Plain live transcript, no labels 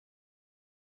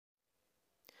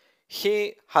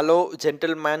Hey, hello,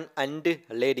 gentlemen and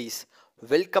ladies.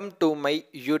 Welcome to my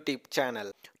YouTube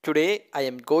channel. Today, I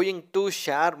am going to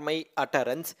share my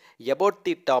utterance about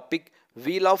the topic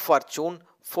Wheel of Fortune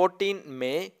 14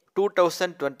 May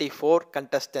 2024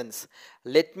 contestants.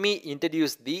 Let me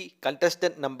introduce the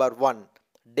contestant number 1,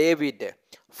 David.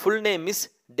 Full name is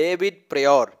David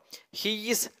Pryor. He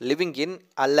is living in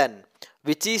Allen,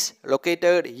 which is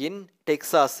located in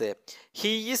Texas.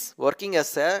 He is working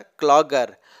as a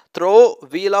clogger. Through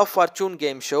Wheel of Fortune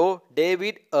game show,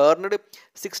 David earned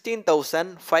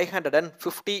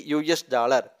 16,550 US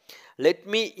dollar. Let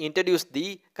me introduce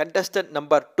the contestant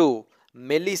number 2,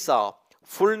 Melissa.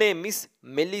 Full name is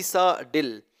Melissa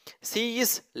Dill. She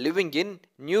is living in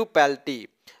New Paltry,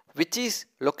 which is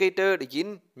located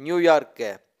in New York.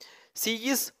 She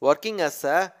is working as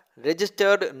a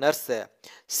registered nurse.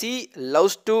 She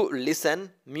loves to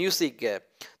listen music.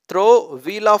 Through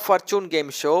Wheel of Fortune game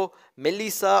show,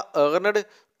 Melissa earned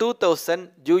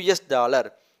 2000 US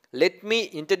dollar. Let me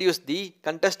introduce the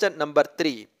contestant number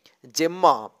 3,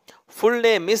 Gemma. Full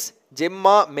name is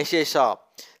Gemma Meshesha.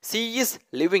 She is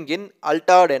living in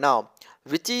Altadena,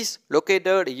 which is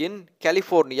located in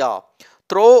California.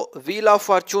 Through Wheel of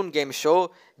Fortune game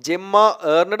show, Gemma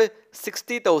earned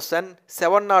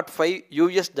 60,705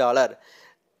 US dollar.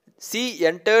 She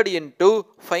entered into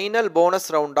final bonus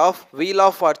round of Wheel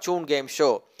of Fortune game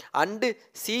show and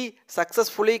she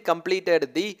successfully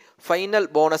completed the final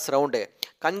bonus round.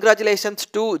 Congratulations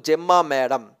to Gemma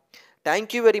madam.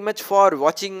 Thank you very much for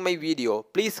watching my video.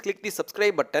 Please click the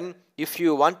subscribe button if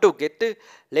you want to get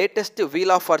latest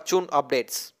Wheel of Fortune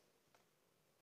updates.